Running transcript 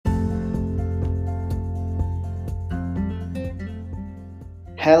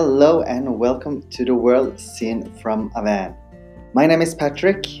Hello and welcome to the world seen from a van. My name is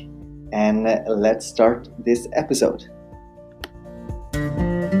Patrick, and let's start this episode.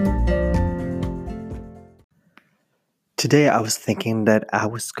 Today I was thinking that I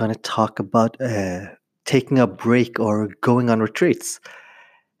was going to talk about taking a break or going on retreats.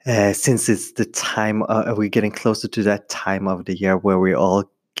 Since it's the time, we're getting closer to that time of the year where we all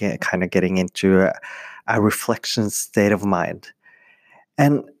kind of getting into a reflection state of mind.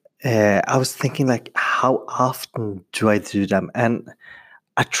 And I was thinking, like, how often do I do them? And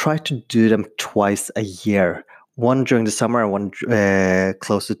I try to do them twice a year, one during the summer and one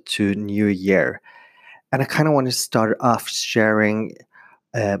closer to New Year. And I kind of want to start off sharing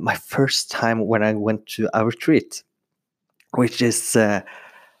my first time when I went to a retreat, which is,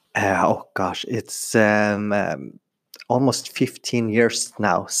 it's almost 15 years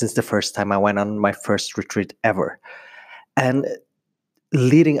now since the first time I went on my first retreat ever. And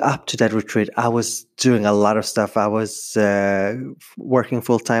leading up to that retreat, I was doing a lot of stuff. I was working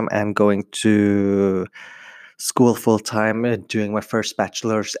full time and going to school full time, doing my first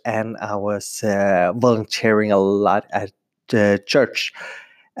bachelor's, and I was volunteering a lot at church.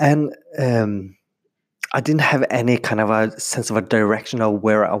 And I didn't have any kind of a sense of a direction of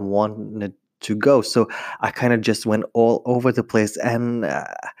where I wanted to go. So I kind of just went all over the place, and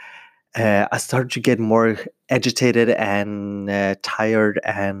I started to get more agitated and tired,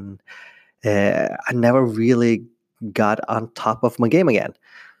 and I never really got on top of my game again.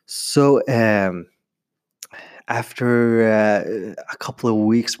 So after a couple of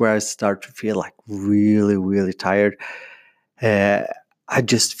weeks where I started to feel like really, really tired, I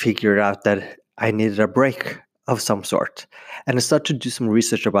just figured out that I needed a break of some sort. And I started to do some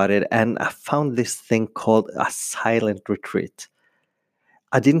research about it, and I found this thing called a silent retreat.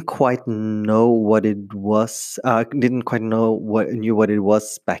 I didn't quite know what it was. Didn't quite know what it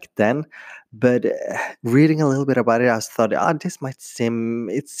was back then, but reading a little bit about it, I thought, this might seem.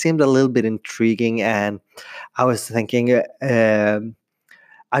 It seemed a little bit intriguing, and I was thinking, I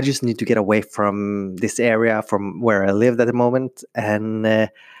just need to get away from this area, from where I lived at the moment, and I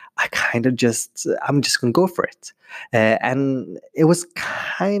kind of I'm just gonna go for it. And it was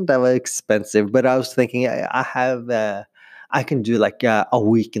kind of expensive, but I was thinking, I have. I can do like a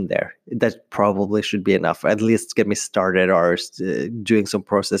week in there. That probably should be enough, at least get me started, or doing some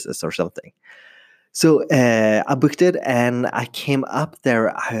processes or something. So I booked it, and I came up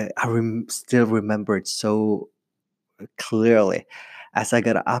there. I still remember it so clearly, as I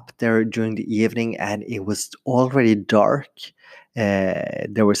got up there during the evening, and it was already dark.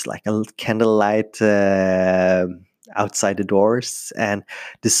 There was like a candlelight outside the doors, and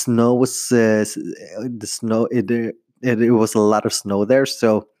the snow was the snow. It was a lot of snow there,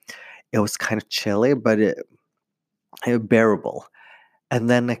 so it was kind of chilly, but bearable.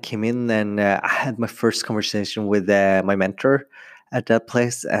 And then I came in, and I had my first conversation with my mentor at that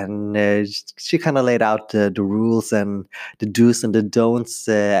place, and she kind of laid out the rules and the do's and the don'ts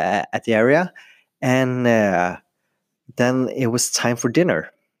at the area. And then it was time for dinner,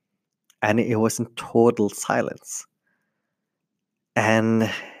 and it was in total silence.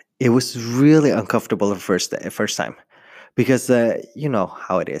 And it was really uncomfortable the first time, because you know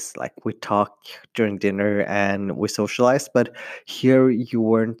how it is. Like, we talk during dinner and we socialize, but here you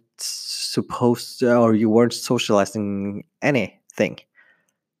weren't supposed to, or you weren't socializing anything.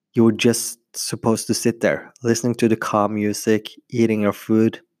 You were just supposed to sit there listening to the calm music, eating your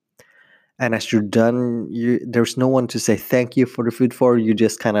food, and as you're done, there's no one to say thank you for the food for. You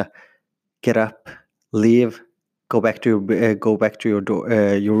just kind of get up, leave, go back to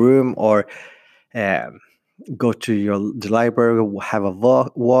your room, or um, go to the library, have a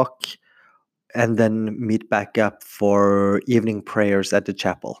walk, and then meet back up for evening prayers at the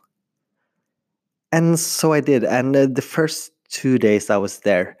chapel. And so I did. And the first 2 days I was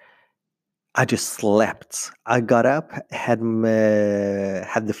there, I just slept. I got up, had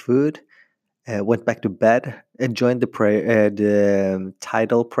the food, went back to bed, and joined the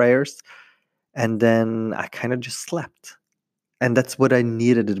tidal prayers, and then I kind of just slept. And that's what I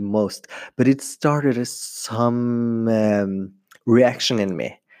needed the most. But it started as some reaction in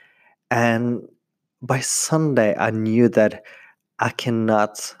me. And by Sunday, I knew that I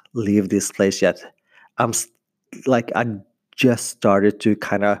cannot leave this place yet. I just started to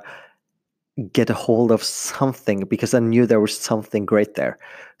kind of get a hold of something, because I knew there was something great there.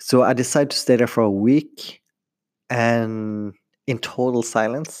 So I decided to stay there for a week, and in total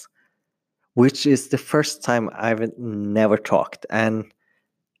silence, which is the first time I've never talked. And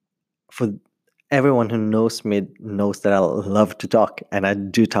for everyone who knows me knows that I love to talk, and I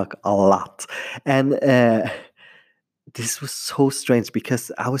do talk a lot. And this was so strange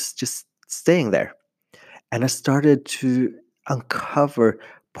because I was just staying there, and I started to uncover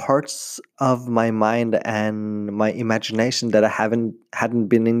parts of my mind and my imagination that I hadn't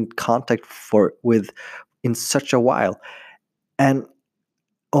been in contact for with in such a while. And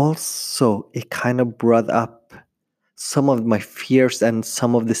also it kind of brought up some of my fears and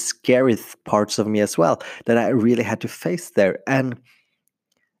some of the scary parts of me as well that I really had to face there. And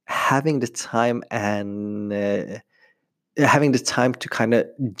having the time and having the time to kind of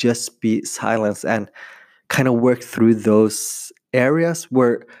just be silent and kind of work through those areas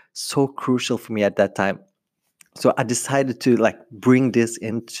were so crucial for me at that time. So I decided to like bring this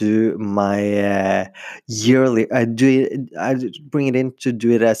into my yearly. I bring it in to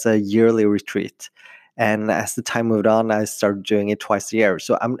do it as a yearly retreat, and as the time moved on, I started doing it twice a year.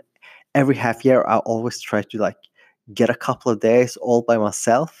 So I'm every half year. I always try to like get a couple of days all by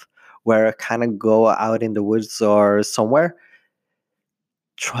myself, where I kind of go out in the woods or somewhere,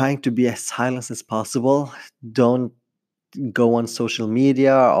 trying to be as silent as possible. Don't go on social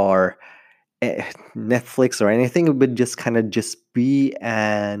media or Netflix or anything, but just kind of just be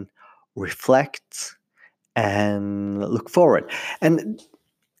and reflect and look forward. And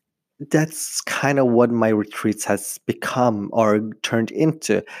that's kind of what my retreats has become or turned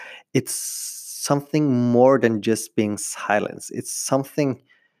into. It's something more than just being silent. It's something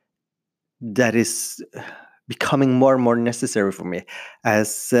that is becoming more and more necessary for me,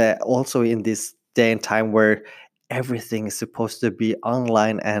 as also in this day and time where everything is supposed to be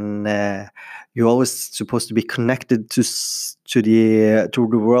online, and you're always supposed to be connected to the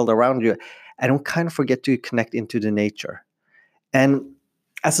world around you. I don't kind of forget to connect into the nature. And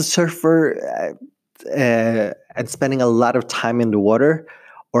as a surfer, and spending a lot of time in the water,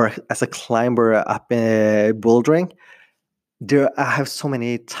 or as a climber up bouldering, there I have so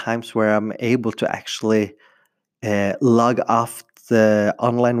many times where I'm able to actually log off the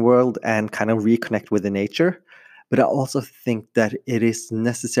online world and kind of reconnect with the nature. But I also think that it is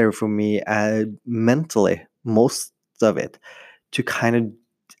necessary for me mentally, most of it, to kind of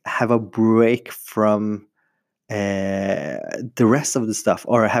have a break from the rest of the stuff,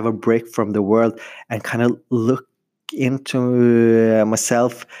 or have a break from the world, and kind of look into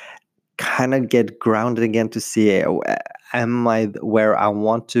myself, kind of get grounded again to see am I where I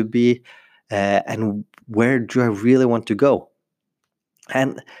want to be, and where do I really want to go.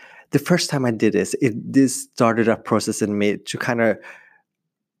 And the first time I did this started a process in me to kind of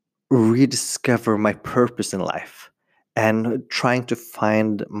rediscover my purpose in life and trying to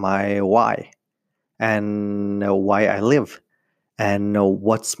find my why, and why I live, and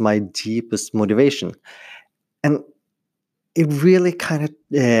what's my deepest motivation. And it really kind of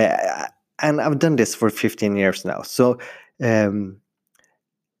and I've done this for 15 years now. So um,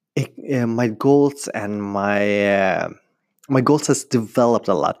 my goals and my goals has developed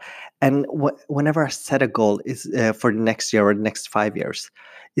a lot. And whenever I set a goal is for the next year or the next 5 years,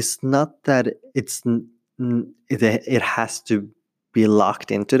 it's not that it has to be locked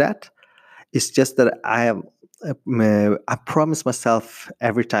into that. It's just that I promise myself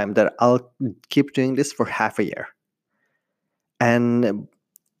every time that I'll keep doing this for half a year, and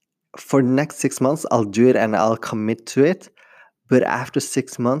for the next 6 months I'll do it and I'll commit to it. But after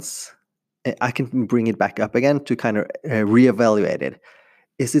 6 months, I can bring it back up again to kind of reevaluate it.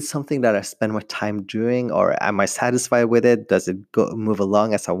 Is it something that I spend my time doing, or am I satisfied with it? Does it move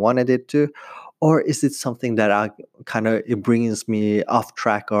along as I wanted it to? Or is it something that it brings me off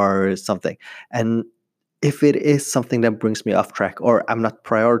track or something? And if it is something that brings me off track, or I'm not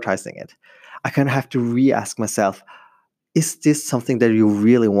prioritizing it, I kind of have to re-ask myself, is this something that you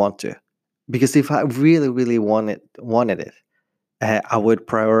really want to? Because if I really, really wanted it, I would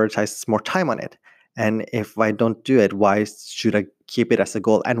prioritize more time on it. And if I don't do it, why should I keep it as a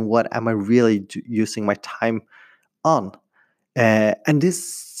goal? And what am I really using my time on? And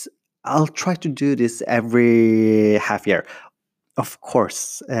this, I'll try to do this every half year. Of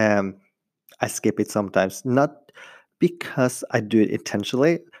course, I skip it sometimes, not because I do it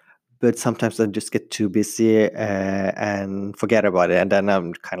intentionally, but sometimes I just get too busy and forget about it. And then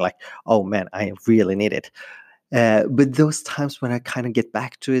I'm kind of like, oh man, I really need it. But those times when I kind of get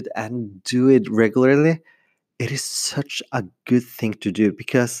back to it and do it regularly, it is such a good thing to do,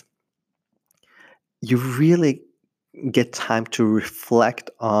 because you really get time to reflect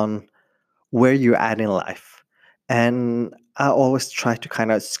on where you're at in life. And I always try to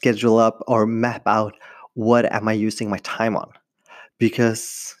kind of schedule up or map out what am I using my time on,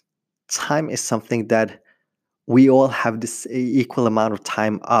 because time is something that we all have this equal amount of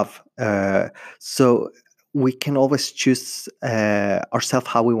time of. So we can always choose ourselves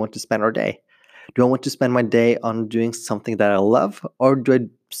how we want to spend our day. Do I want to spend my day on doing something that I love, or do I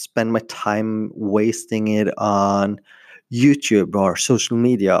spend my time wasting it on YouTube or social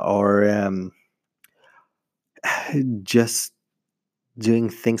media, or just doing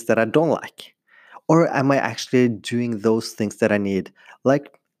things that I don't like? Or am I actually doing those things that I need,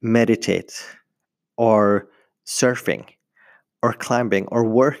 like meditate or surfing or climbing or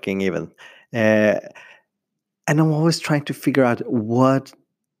working even? Uh, and I'm always trying to figure out, what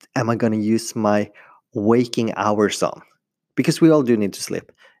am I going to use my waking hours on? Because we all do need to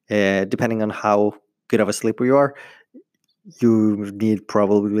sleep. Depending on how good of a sleeper you are, you need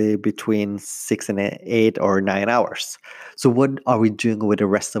probably between 6 and 8 or 9 hours. So, what are we doing with the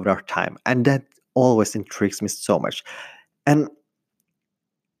rest of our time? And that always intrigues me so much. And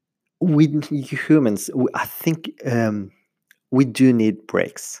we humans, I think we do need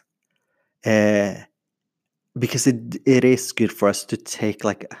breaks. Uh, because it is good for us to take,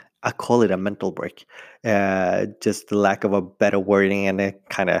 like, I call it a mental break. Just the lack of a better wording, and it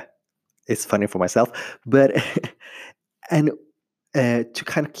kind of is funny for myself, but and to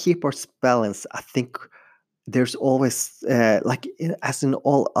kind of keep our balance, I think there's always as in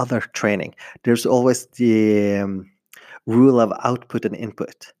all other training, there's always the rule of output and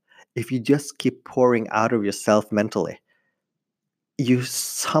input. If you just keep pouring out of yourself mentally, you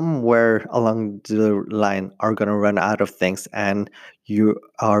somewhere along the line are going to run out of things, and you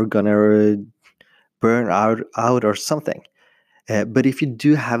are going to burn out or something. But if you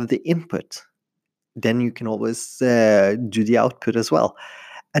do have the input, then you can always do the output as well.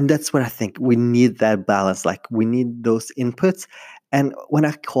 And that's what I think we need, that balance. Like, we need those inputs. And when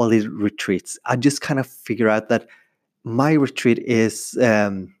I call it retreats, I just kind of figure out that my retreat is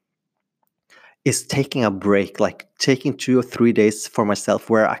taking a break, like taking 2 or 3 days for myself,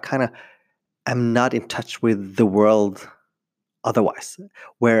 where I kind of am not in touch with the world otherwise,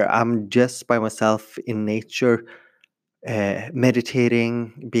 where I'm just by myself in nature,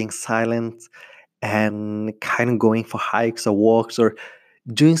 meditating, being silent, and kind of going for hikes or walks or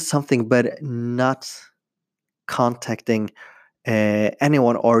doing something, but not contacting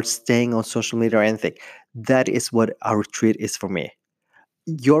anyone or staying on social media or anything. That is what a retreat is for me.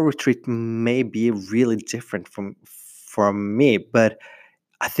 Your retreat may be really different from me, but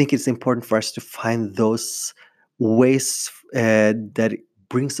I think it's important for us to find those ways that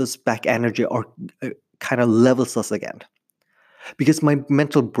brings us back energy, or kind of levels us again. Because my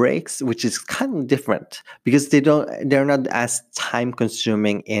mental breaks, which is kind of different, because they're not as time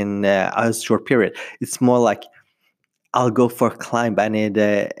consuming in a short period. It's more like, I'll go for a climb, and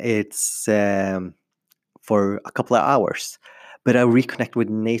it's for a couple of hours, but I reconnect with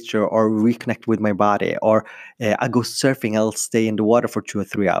nature or reconnect with my body, or I go surfing, I'll stay in the water for 2 or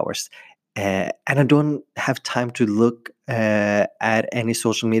 3 hours. And I don't have time to look at any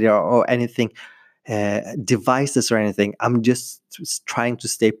social media or anything, devices or anything. I'm just trying to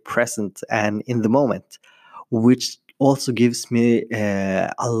stay present and in the moment, which also gives me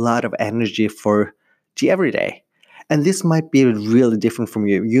a lot of energy for the everyday. And this might be really different from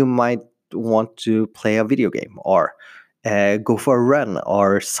you. You might want to play a video game, or go for a run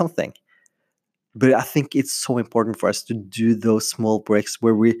or something. But I think it's so important for us to do those small breaks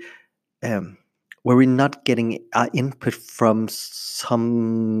um, where we're not getting input from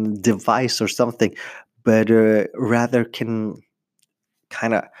some device or something, but rather can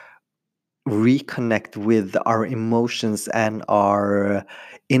kind of reconnect with our emotions and our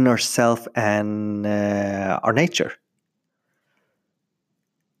inner self and our nature.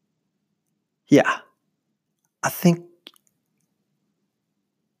 Yeah, I think,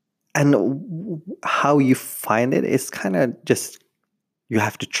 and how you find it is kind of just, you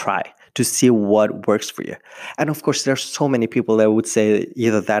have to try to see what works for you. And of course, there's so many people that would say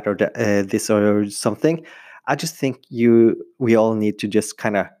either that or this or something. I just think we all need to just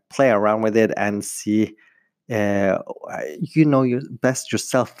kind of play around with it and see, uh, you know, your best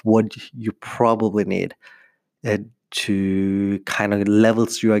yourself, what you probably need uh, to kind of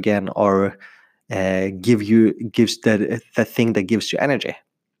levels you again, or gives the thing that gives you energy.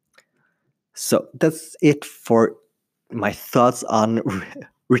 So that's it for my thoughts on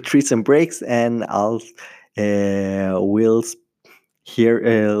retreats and breaks, and I'll will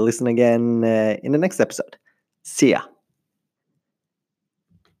here listen again in the next episode. See ya.